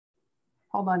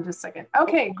Hold on just a second.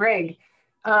 Okay, Greg.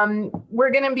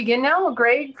 We're going to begin now.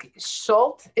 Greg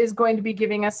Sholdt is going to be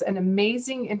giving us an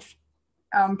amazing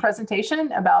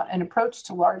presentation about an approach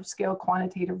to large-scale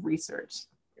quantitative research.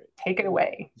 Take it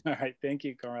away. All right, thank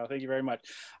you, Carmel. Thank you very much.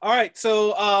 All right,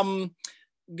 so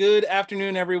good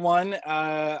afternoon, everyone.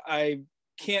 I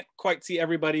can't quite see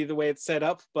everybody the way it's set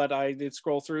up, but I did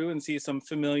scroll through and see some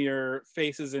familiar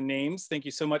faces and names. Thank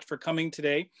you so much for coming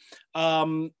today.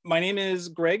 My name is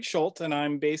Greg Sholdt, and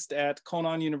I'm based at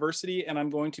Conan University, and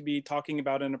I'm going to be talking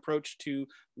about an approach to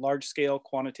large-scale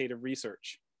quantitative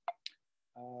research.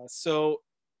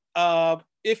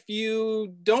 If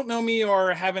you don't know me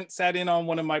or haven't sat in on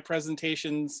one of my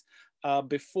presentations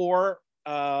before,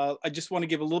 I just want to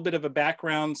give a little bit of a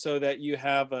background so that you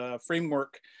have a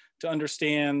framework to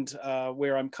understand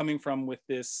where I'm coming from with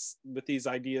these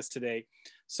ideas today.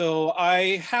 So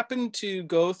I happen to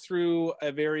go through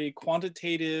a very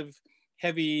quantitative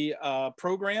heavy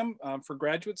program for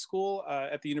graduate school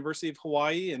at the University of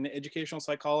Hawaii in educational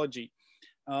psychology.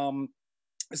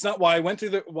 It's not why I went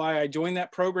through why I joined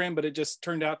that program, but it just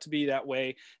turned out to be that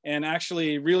way. And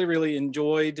actually really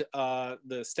enjoyed the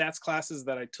stats classes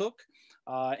that I took.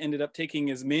 Ended up taking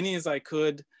as many as I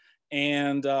could.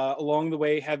 And along the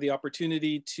way had the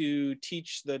opportunity to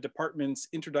teach the department's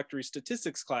introductory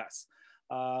statistics class.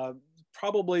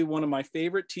 Probably one of my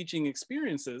favorite teaching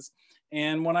experiences.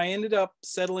 And when I ended up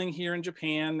settling here in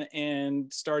Japan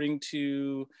and starting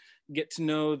to get to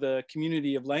know the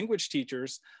community of language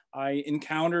teachers, I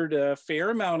encountered a fair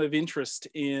amount of interest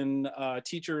in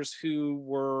teachers who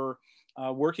were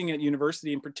working at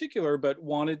university in particular, but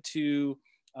wanted to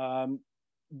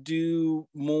do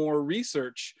more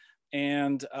research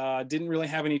and didn't really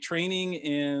have any training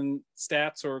in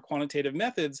stats or quantitative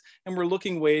methods, and were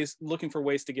looking for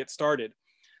ways to get started.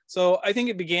 So I think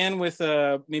it began with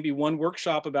maybe one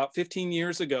workshop about 15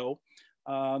 years ago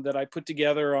that I put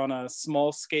together on a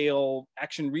small scale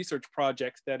action research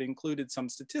project that included some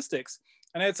statistics.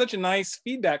 And I had such a nice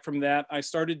feedback from that, I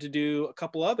started to do a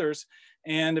couple others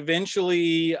and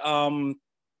eventually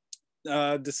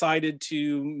decided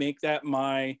to make that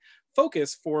my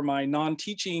focus for my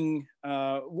non-teaching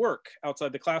work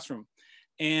outside the classroom.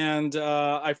 And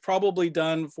I've probably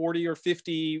done 40 or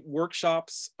 50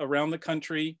 workshops around the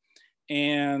country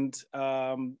and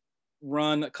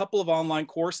run a couple of online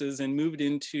courses and moved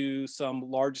into some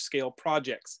large scale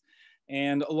projects.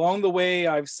 And along the way,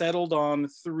 I've settled on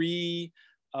three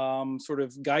sort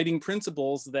of guiding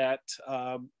principles that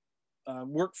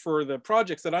work for the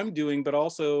projects that I'm doing, but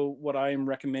also what I am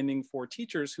recommending for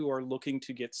teachers who are looking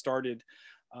to get started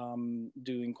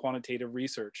doing quantitative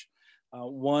research.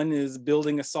 One is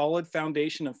building a solid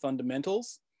foundation of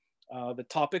fundamentals. The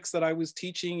topics that I was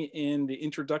teaching in the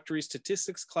introductory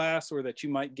statistics class or that you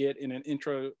might get in an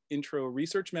intro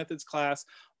research methods class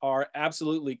are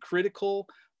absolutely critical.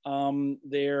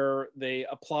 They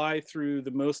apply through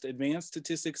the most advanced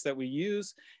statistics that we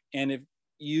use. And if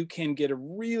you can get a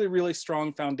really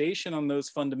strong foundation on those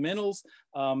fundamentals,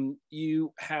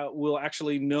 you will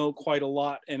actually know quite a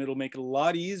lot, and it'll make it a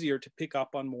lot easier to pick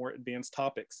up on more advanced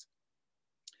topics.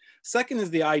 Second is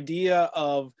the idea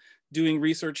of doing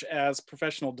research as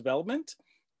professional development.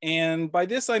 And by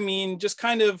this, I mean just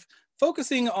kind of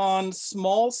focusing on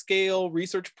small scale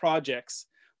research projects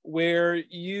where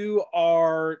you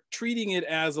are treating it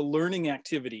as a learning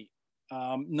activity,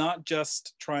 not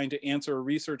just trying to answer a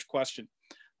research question,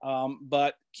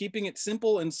 but keeping it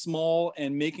simple and small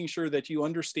and making sure that you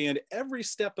understand every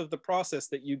step of the process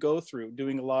that you go through,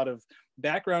 doing a lot of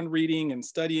background reading and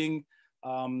studying,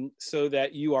 so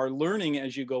that you are learning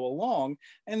as you go along.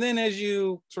 And then as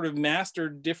you sort of master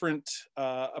different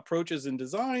approaches and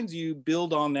designs, you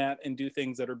build on that and do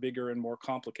things that are bigger and more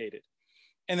complicated.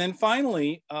 And then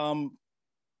finally, I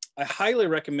highly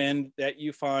recommend that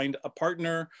you find a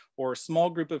partner or a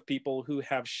small group of people who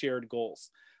have shared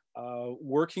goals.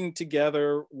 Working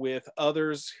together with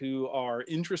others who are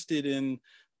interested in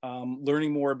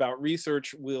learning more about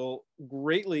research will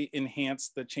greatly enhance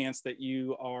the chance that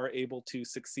you are able to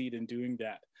succeed in doing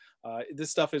that. This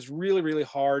stuff is really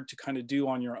hard to kind of do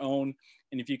on your own.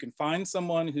 And if you can find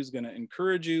someone who's going to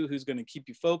encourage you, who's going to keep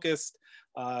you focused,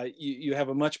 you have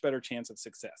a much better chance of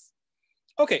success.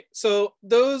 Okay, so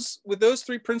with those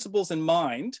three principles in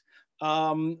mind,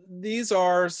 these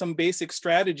are some basic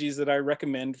strategies that I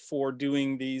recommend for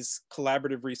doing these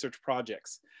collaborative research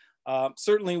projects.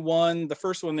 Certainly the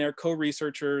first one there,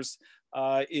 co-researchers,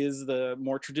 is the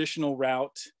more traditional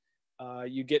route.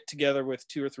 You get together with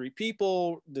 2 or 3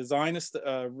 people,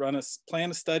 plan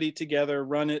a study together,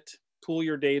 run it, pool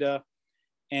your data,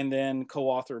 and then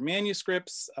co-author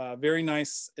manuscripts. Very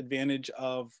nice advantage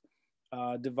of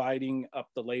dividing up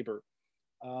the labor.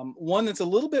 One that's a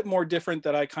little bit more different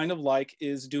that I kind of like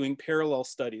is doing parallel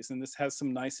studies. And this has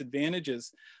some nice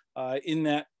advantages in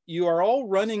that you are all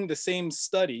running the same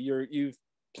study. You've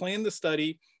planned the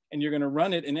study and you're going to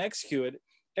run it and execute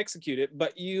it,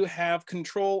 but you have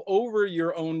control over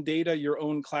your own data, your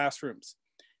own classrooms.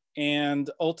 And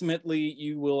ultimately,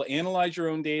 you will analyze your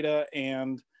own data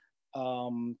and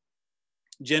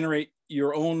generate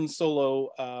your own solo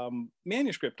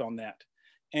manuscript on that.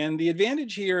 And the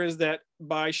advantage here is that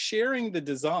by sharing the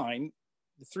design,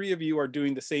 the three of you are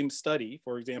doing the same study,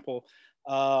 for example,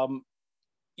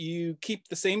 you keep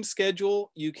the same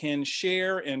schedule, you can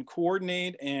share and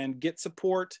coordinate and get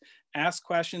support, ask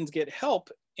questions, get help,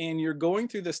 and you're going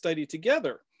through the study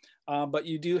together. But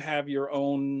you do have your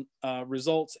own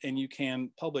results and you can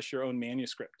publish your own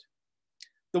manuscript.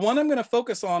 The one I'm going to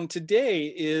focus on today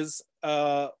is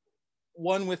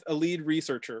one with a lead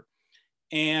researcher.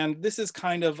 And this is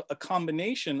kind of a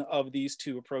combination of these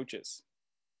two approaches.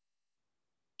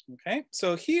 Okay,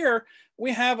 so here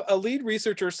we have a lead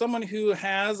researcher, someone who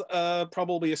has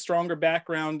probably a stronger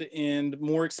background and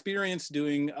more experience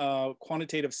doing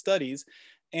quantitative studies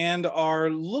and are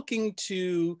looking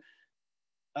to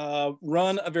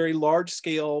run a very large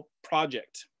scale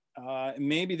project.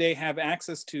 Maybe they have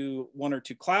access to 1 or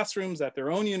 2 classrooms at their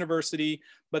own university,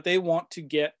 but they want to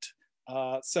get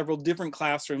several different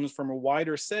classrooms from a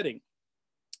wider setting.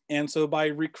 And so by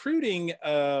recruiting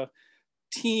a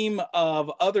team of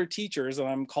other teachers, and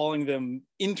I'm calling them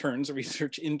interns,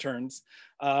 research interns,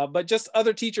 but just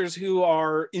other teachers who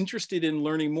are interested in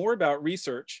learning more about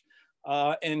research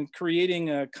and creating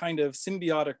a kind of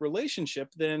symbiotic relationship,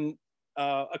 then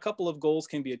a couple of goals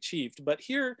can be achieved. But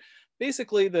here,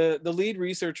 basically, the lead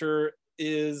researcher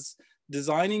is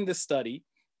designing the study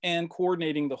and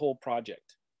coordinating the whole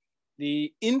project.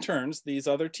 The interns, these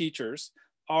other teachers,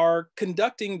 are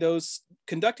conducting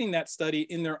that study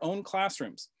in their own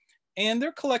classrooms. And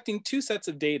they're collecting 2 sets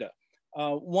of data.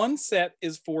 One set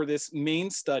is for this main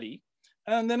study,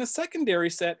 and then a secondary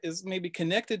set is maybe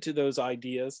connected to those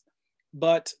ideas,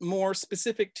 but more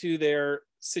specific to their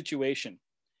situation.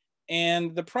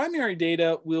 And the primary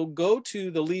data will go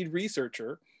to the lead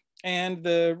researcher, and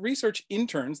the research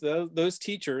interns, those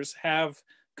teachers, have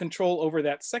control over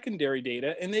that secondary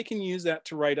data, and they can use that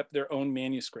to write up their own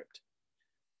manuscript.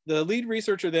 The lead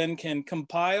researcher then can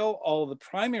compile all of the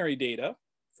primary data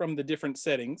from the different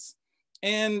settings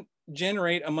and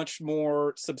generate a much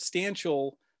more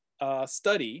substantial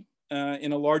study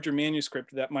in a larger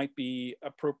manuscript that might be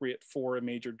appropriate for a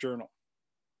major journal.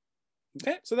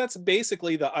 Okay, so that's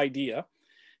basically the idea.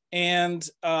 And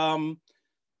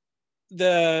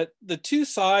the 2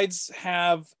 sides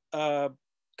have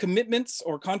commitments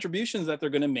or contributions that they're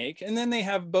going to make, and then they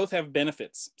both have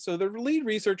benefits. So the lead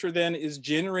researcher then is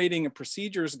generating a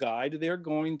procedures guide. They're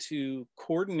going to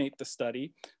coordinate the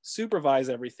study, supervise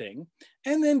everything,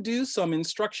 and then do some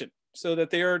instruction so that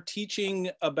they are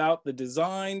teaching about the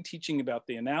design, teaching about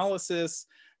the analysis,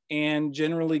 and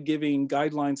generally giving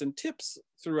guidelines and tips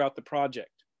throughout the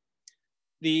project.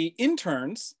 The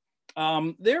interns,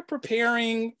 they're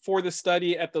preparing for the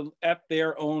study at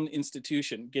their own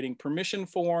institution, getting permission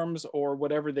forms or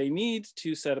whatever they need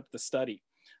to set up the study.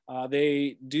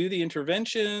 They do the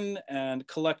intervention and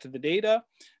collect the data,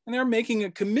 and they're making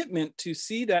a commitment to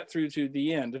see that through to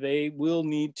the end. They will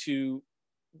need to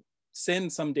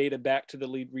send some data back to the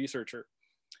lead researcher.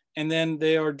 And then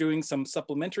they are doing some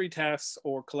supplementary tasks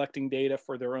or collecting data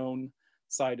for their own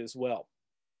side as well.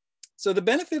 So the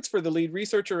benefits for the lead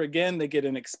researcher, again, they get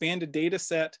an expanded data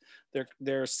set.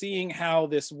 They're seeing how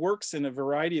this works in a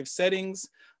variety of settings,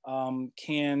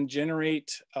 can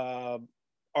generate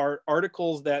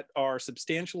articles that are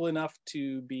substantial enough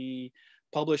to be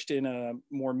published in a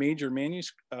more major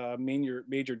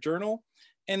journal.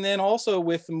 And then also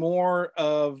with more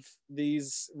of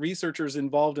these researchers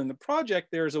involved in the project,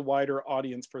 there's a wider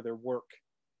audience for their work.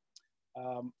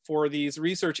 For these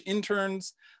research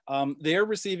interns, they're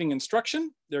receiving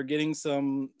instruction. They're getting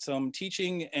some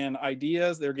teaching and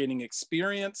ideas. They're getting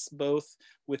experience both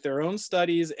with their own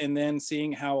studies and then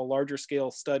seeing how a larger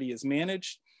scale study is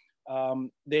managed.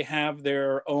 They have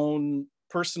their own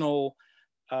personal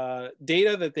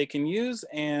data that they can use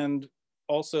and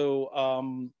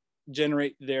also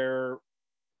generate their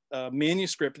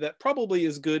manuscript that probably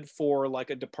is good for like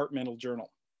a departmental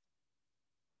journal.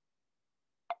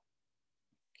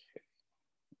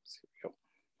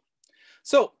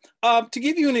 So to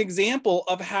give you an example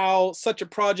of how such a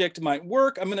project might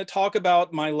work, I'm going to talk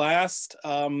about my last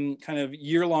kind of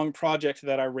year-long project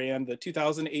that I ran, the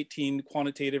 2018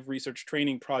 Quantitative Research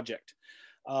Training Project.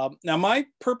 Now, my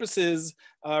purpose is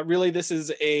really, this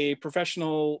is a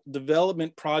professional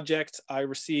development project. I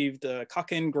received a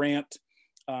Kaken grant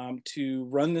to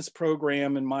run this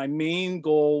program, and my main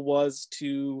goal was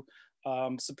to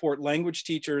support language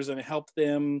teachers and help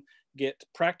them get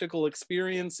practical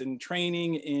experience and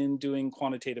training in doing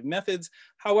quantitative methods.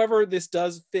 However, this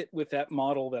does fit with that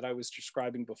model that I was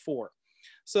describing before.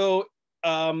 So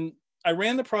I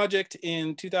ran the project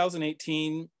in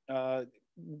 2018.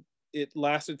 It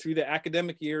lasted through the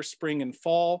academic year, spring and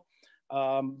fall.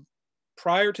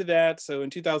 Prior to that, so in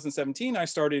 2017, I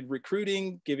started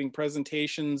recruiting, giving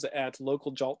presentations at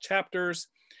local JALT chapters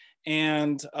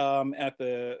and at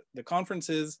the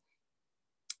conferences,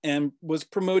 and was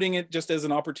promoting it just as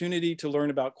an opportunity to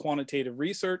learn about quantitative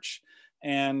research.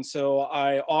 And so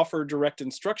I offered direct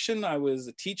instruction. I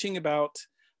was teaching about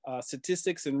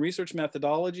statistics and research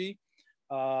methodology.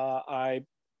 I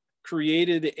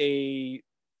created a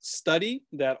study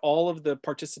that all of the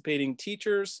participating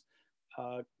teachers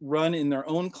run in their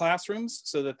own classrooms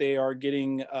so that they are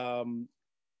getting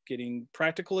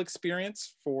practical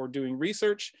experience for doing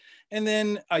research. And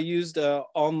then I used an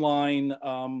online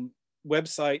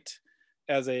website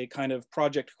as a kind of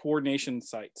project coordination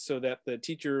site so that the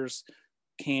teachers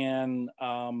can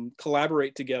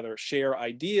collaborate together, share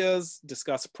ideas,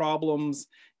 discuss problems,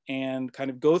 and kind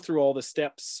of go through all the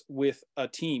steps with a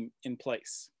team in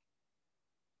place.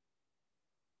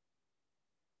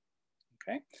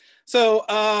 Okay, so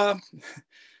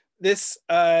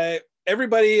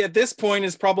everybody at this point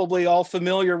is probably all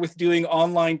familiar with doing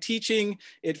online teaching.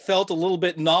 It felt a little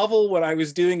bit novel when I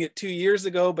was doing it 2 years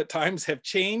ago, but times have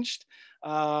changed.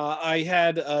 I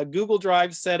had a Google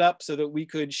Drive set up so that we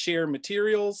could share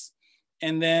materials.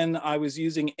 And then I was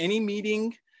using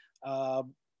AnyMeeting.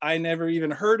 I never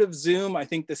even heard of Zoom. I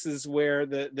think this is where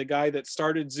the guy that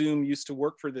started Zoom used to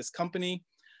work for this company,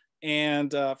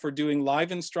 and for doing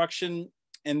live instruction.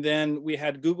 And then we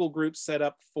had Google Groups set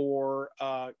up for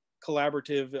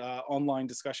collaborative online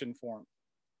discussion forum.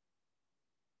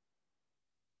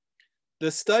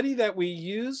 The study that we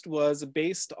used was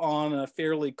based on a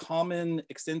fairly common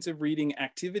extensive reading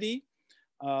activity.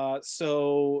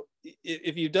 So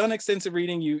if you've done extensive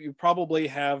reading, you probably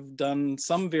have done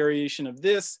some variation of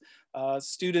this.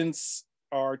 Students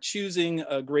are choosing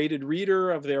a graded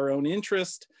reader of their own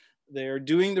interest. They're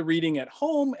doing the reading at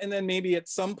home, and then maybe at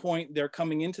some point they're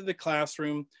coming into the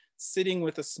classroom, sitting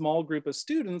with a small group of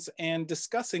students and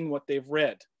discussing what they've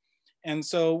read. And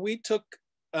so we took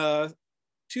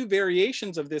 2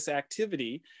 variations of this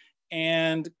activity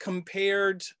and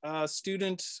compared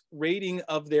students' rating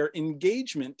of their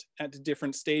engagement at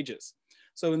different stages.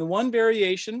 So in the one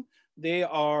variation, they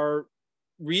are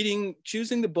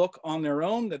choosing the book on their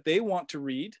own that they want to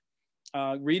read,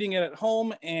 reading it at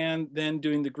home, and then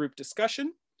doing the group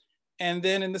discussion. And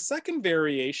then in the second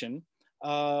variation,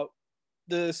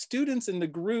 the students in the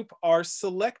group are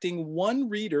selecting one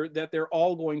reader that they're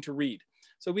all going to read.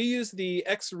 So we use the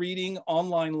X Reading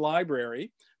online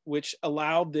library, which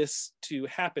allowed this to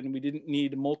happen. We didn't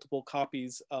need multiple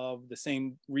copies of the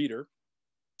same reader.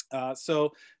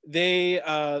 So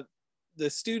the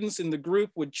students in the group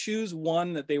would choose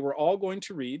one that they were all going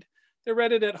to read. They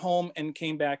read it at home and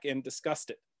came back and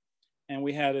discussed it. And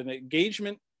we had an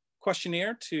engagement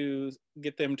questionnaire to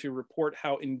get them to report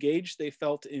how engaged they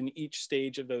felt in each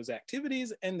stage of those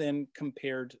activities, and then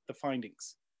compared the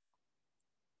findings.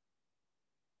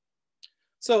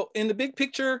 So in the big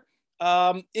picture,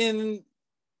 in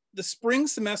the spring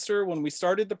semester, when we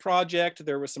started the project,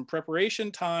 there was some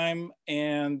preparation time,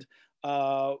 and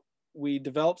we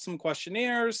developed some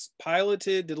questionnaires,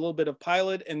 piloted, did a little bit of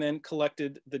pilot, and then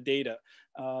collected the data.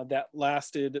 That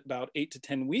lasted about 8 to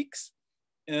 10 weeks.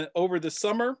 Over the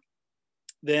summer,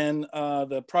 then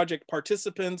the project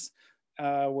participants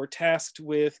were tasked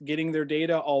with getting their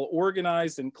data all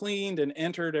organized and cleaned and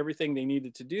entered everything they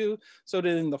needed to do, so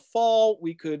that in the fall,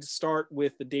 we could start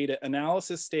with the data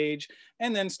analysis stage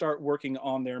and then start working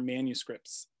on their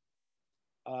manuscripts.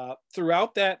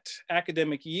 Throughout that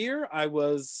academic year, I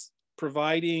was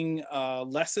providing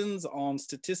lessons on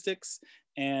statistics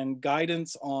and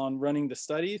guidance on running the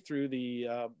study through the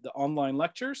online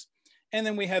lectures. And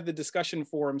then we had the discussion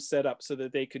forum set up so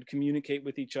that they could communicate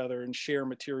with each other and share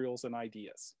materials and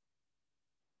ideas.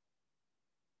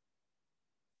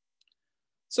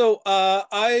 So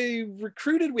I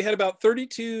recruited, we had about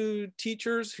 32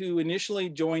 teachers who initially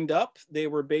joined up. They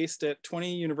were based at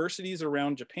 20 universities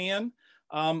around Japan.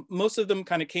 Most of them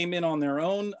kind of came in on their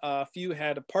own. A few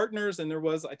had partners, and there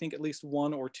was, I think, at least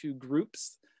 1 or 2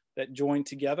 groups that joined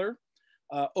together.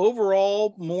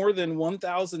 Overall, more than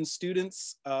 1,000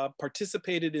 students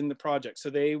participated in the project. So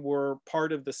they were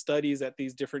part of the studies at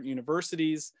these different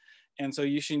universities. And so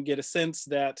you should get a sense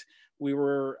that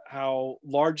how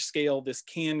large scale this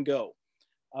can go.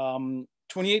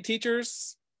 28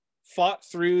 teachers fought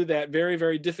through that very,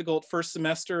 very difficult first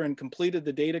semester and completed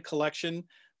the data collection.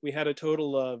 We had a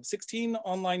total of 16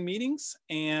 online meetings,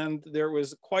 and there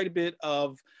was quite a bit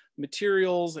of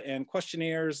materials and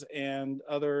questionnaires and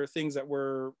other things that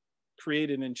were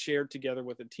created and shared together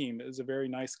with the team. It was a very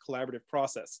nice collaborative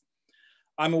process.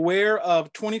 I'm aware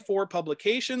of 24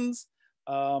 publications.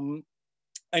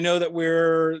 I know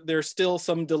that there's still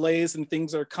some delays and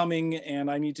things are coming, and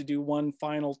I need to do one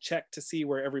final check to see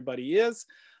where everybody is.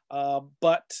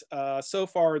 But so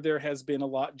far there has been a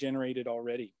lot generated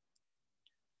already.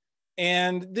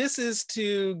 And this is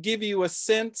to give you a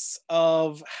sense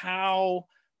of how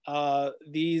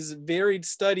these varied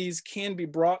studies can be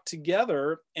brought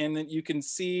together, and that you can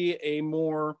see a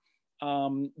more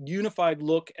unified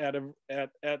look at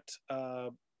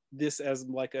this as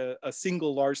like a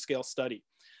single large-scale study.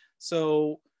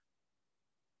 So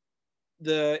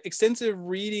the extensive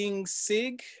reading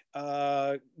SIG,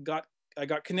 I got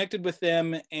connected with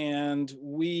them, and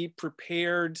we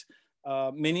prepared,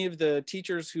 many of the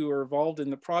teachers who are involved in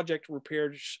the project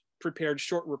prepared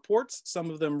short reports.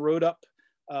 Some of them wrote up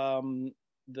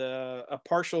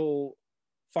partial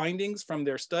findings from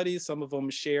their studies. Some of them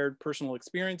shared personal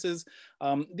experiences.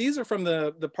 These are from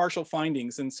the partial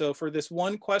findings. And so for this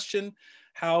one question,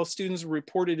 how students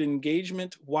reported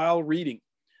engagement while reading.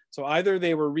 So either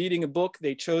they were reading a book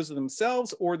they chose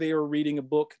themselves, or they were reading a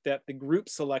book that the group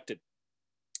selected.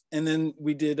 And then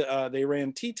they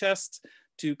ran t-tests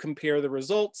to compare the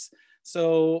results.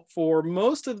 So for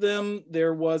most of them,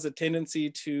 there was a tendency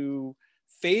to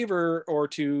favor or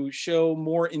to show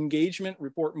more engagement,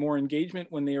 report more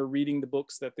engagement when they are reading the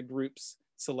books that the groups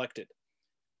selected.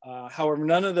 However,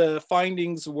 none of the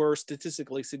findings were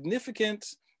statistically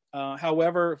significant.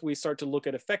 However, if we start to look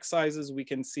at effect sizes, we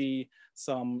can see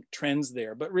some trends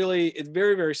there. But really, it's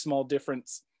very, very small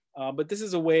difference. But this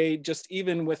is a way, just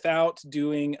even without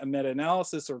doing a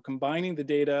meta-analysis or combining the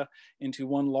data into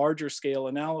one larger scale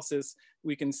analysis,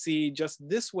 we can see just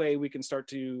this way we can start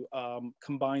to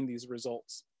combine these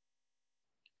results.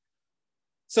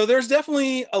 So there's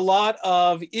definitely a lot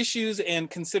of issues and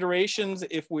considerations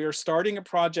if we're starting a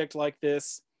project like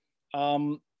this.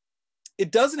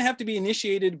 It doesn't have to be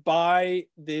initiated by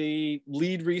the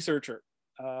lead researcher.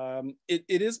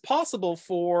 It is possible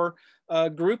for a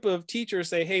group of teachers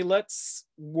say, hey, let's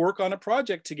work on a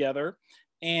project together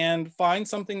and find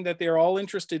something that they're all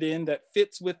interested in that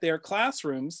fits with their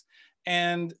classrooms,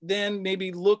 and then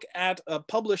maybe look at a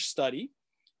published study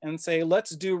and say,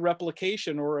 let's do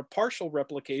replication or a partial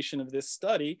replication of this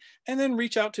study, and then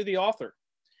reach out to the author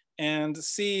and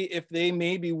see if they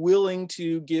may be willing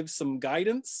to give some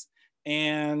guidance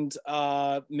and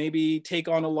maybe take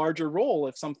on a larger role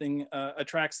if something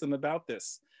attracts them about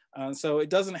this. So it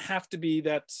doesn't have to be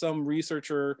that some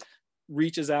researcher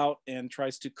reaches out and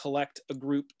tries to collect a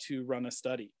group to run a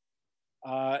study.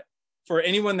 For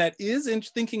anyone that is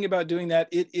thinking about doing that,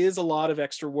 it is a lot of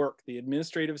extra work. The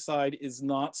administrative side is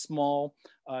not small.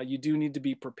 You do need to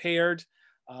be prepared.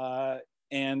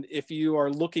 And if you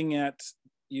are looking at,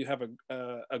 you have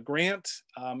a grant,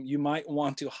 you might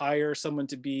want to hire someone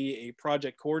to be a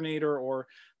project coordinator or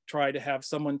try to have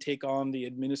someone take on the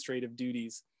administrative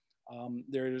duties.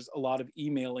 There's a lot of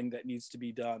emailing that needs to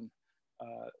be done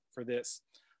for this.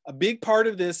 A big part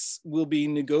of this will be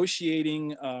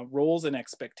negotiating roles and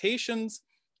expectations.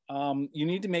 You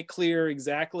need to make clear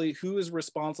exactly who is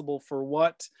responsible for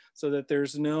what, so that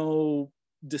there's no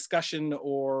discussion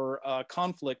or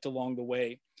conflict along the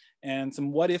way. And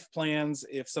some what if plans: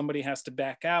 if somebody has to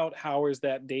back out, how is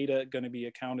that data going to be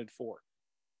accounted for?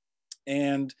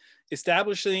 And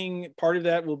part of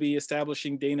that will be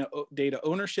establishing data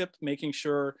ownership, making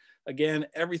sure, again,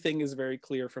 everything is very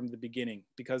clear from the beginning,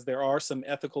 because there are some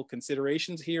ethical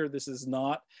considerations here. This is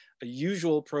not a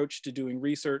usual approach to doing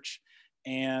research,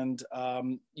 and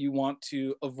you want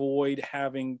to avoid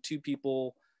having two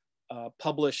people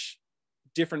publish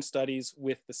different studies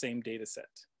with the same data set.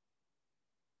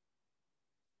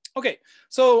 Okay,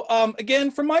 so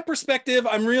again, from my perspective,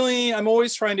 I'm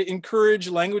always trying to encourage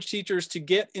language teachers to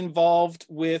get involved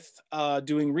with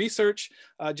doing research.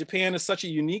 Japan is such a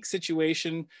unique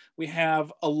situation. We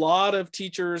have a lot of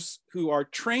teachers who are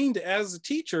trained as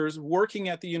teachers working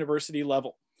at the university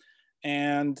level.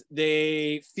 And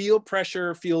they feel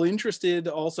pressure, feel interested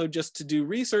also just to do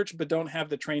research, but don't have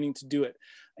the training to do it.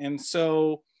 And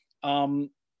so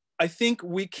I think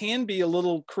we can be a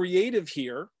little creative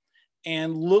here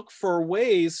and look for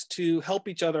ways to help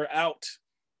each other out.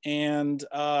 And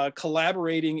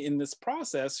collaborating in this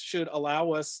process should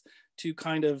allow us to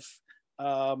kind of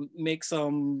make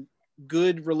some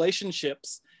good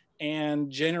relationships and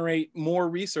generate more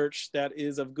research that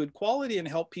is of good quality and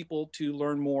help people to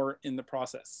learn more in the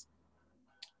process.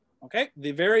 Okay,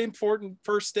 the very important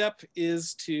first step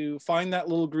is to find that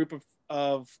little group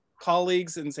of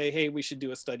colleagues and say, hey, we should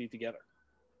do a study together.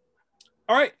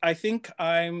 All right, I think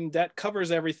that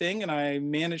covers everything, and I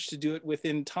managed to do it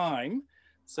within time.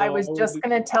 So I was just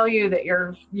going to tell you that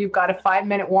you've got a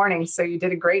 5-minute warning, so you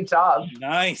did a great job.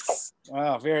 Nice.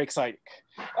 Wow, very exciting.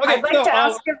 Okay, I'd like to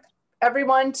ask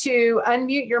everyone to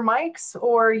unmute your mics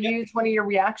or use one of your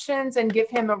reactions and give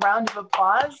him a round of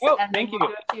applause. Oh, and thank you. We'll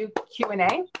do a few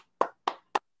Q&A.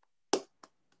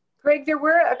 Greg, there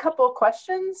were a couple of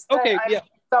questions that I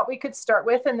thought we could start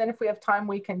with, and then if we have time,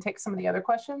 we can take some of the other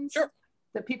questions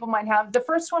that people might have. The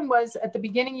first one was, at the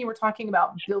beginning, you were talking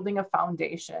about building a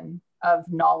foundation of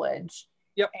knowledge.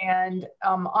 Yep. And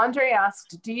Andre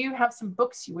asked, do you have some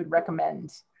books you would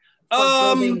recommend for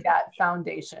building that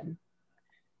foundation?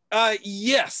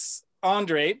 Yes,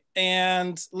 Andre.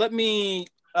 And let me...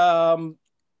 and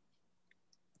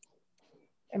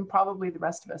probably the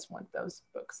rest of us want those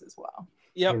books as well.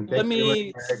 Yep. Let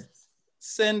me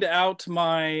send out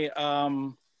my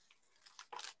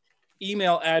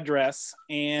email address.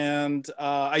 And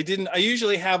I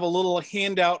usually have a little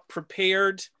handout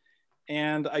prepared,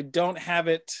 and I don't have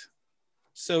it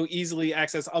so easily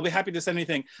accessed. I'll be happy to send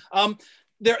anything.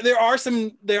 There's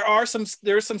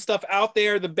some stuff out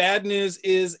there. The bad news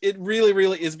is it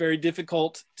really is very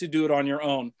difficult to do it on your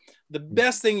own. The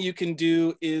best thing you can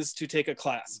do is to take a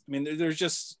class. I mean, there's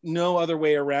just no other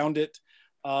way around it.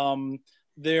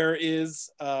 There is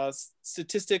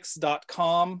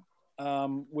statistics.com,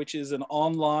 which is an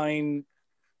online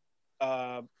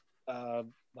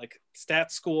like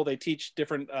stats school. They teach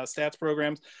different stats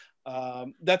programs.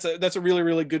 That's a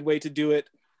really good way to do it.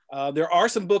 There are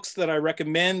some books that I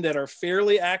recommend that are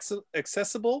fairly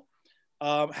accessible.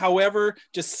 However,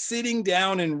 just sitting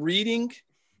down and reading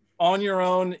on your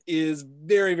own is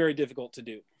very difficult to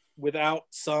do without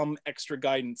some extra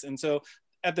guidance. And so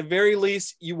at the very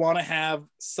least, you want to have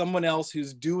someone else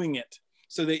who's doing it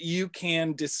so that you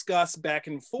can discuss back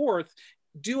and forth,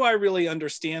 do I really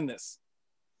understand this?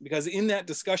 Because in that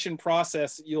discussion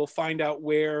process, you'll find out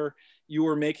where you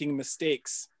are making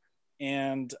mistakes.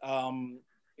 And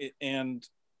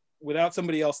without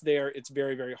somebody else there, it's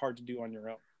very hard to do on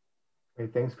your own.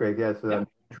 Great, thanks, Greg. Yeah, so that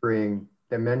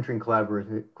mentoring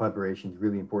collaboration is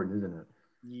really important, isn't it?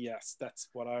 Yes, that's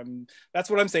what I'm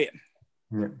saying.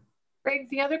 Yeah. Greg,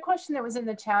 the other question that was in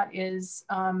the chat is,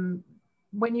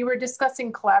 when you were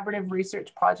discussing collaborative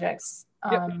research projects,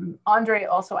 Andre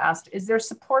also asked, is there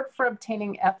support for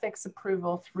obtaining ethics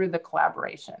approval through the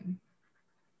collaboration?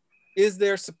 Is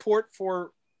there support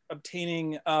for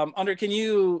obtaining, Andre, can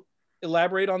you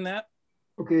elaborate on that?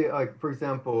 Okay, like for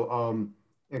example,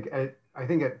 I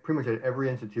think pretty much at every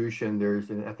institution, there's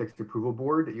an ethics approval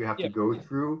board that you have to go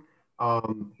through,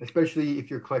 especially if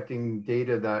you're collecting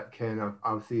data that can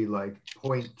obviously like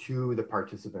point to the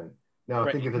participant. Now,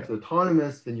 I think if it's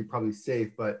autonomous, then you're probably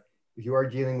safe, but if you are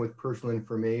dealing with personal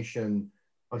information,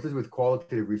 especially with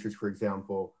qualitative research, for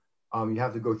example, you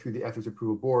have to go through the ethics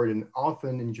approval board. And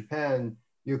often in Japan,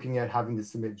 you're looking at having to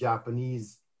submit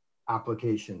Japanese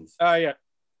applications.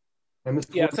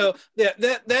 Yeah, so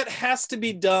that has to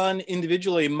be done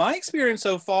individually. My experience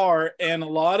so far, and a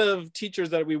lot of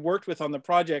teachers that we worked with on the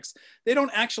projects, they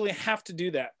don't actually have to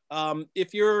do that.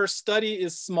 If your study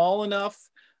is small enough,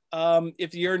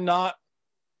 if you're not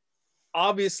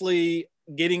obviously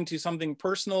getting to something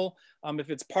personal, if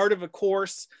it's part of a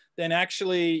course, then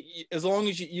actually, as long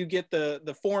as you get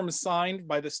the forms signed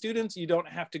by the students, you don't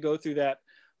have to go through that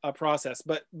process.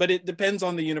 But it depends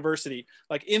on the university.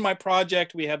 Like in my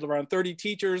project, we had around 30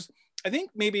 teachers. I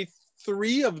think maybe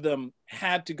 3 of them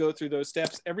had to go through those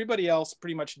steps. Everybody else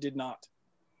pretty much did not.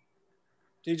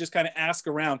 So you just kind of ask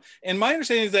around. And my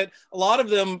understanding is that a lot of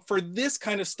them, for this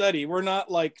kind of study, we're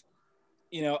not like,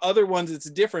 other ones it's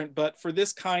different, but for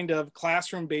this kind of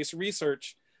classroom-based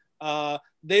research,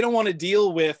 they don't want to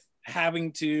deal with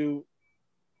having to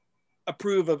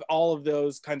approve of all of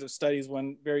those kinds of studies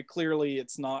when very clearly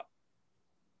it's not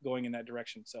going in that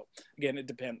direction. So again, it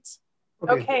depends.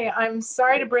 Okay, I'm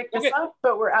sorry to break this up,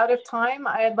 but we're out of time.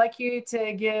 I'd like you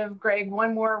to give Greg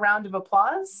one more round of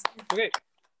applause. Okay.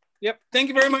 Yep. Thank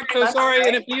you very much. So sorry.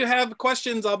 And if you have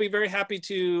questions, I'll be very happy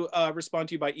to respond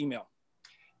to you by email.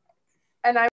 And I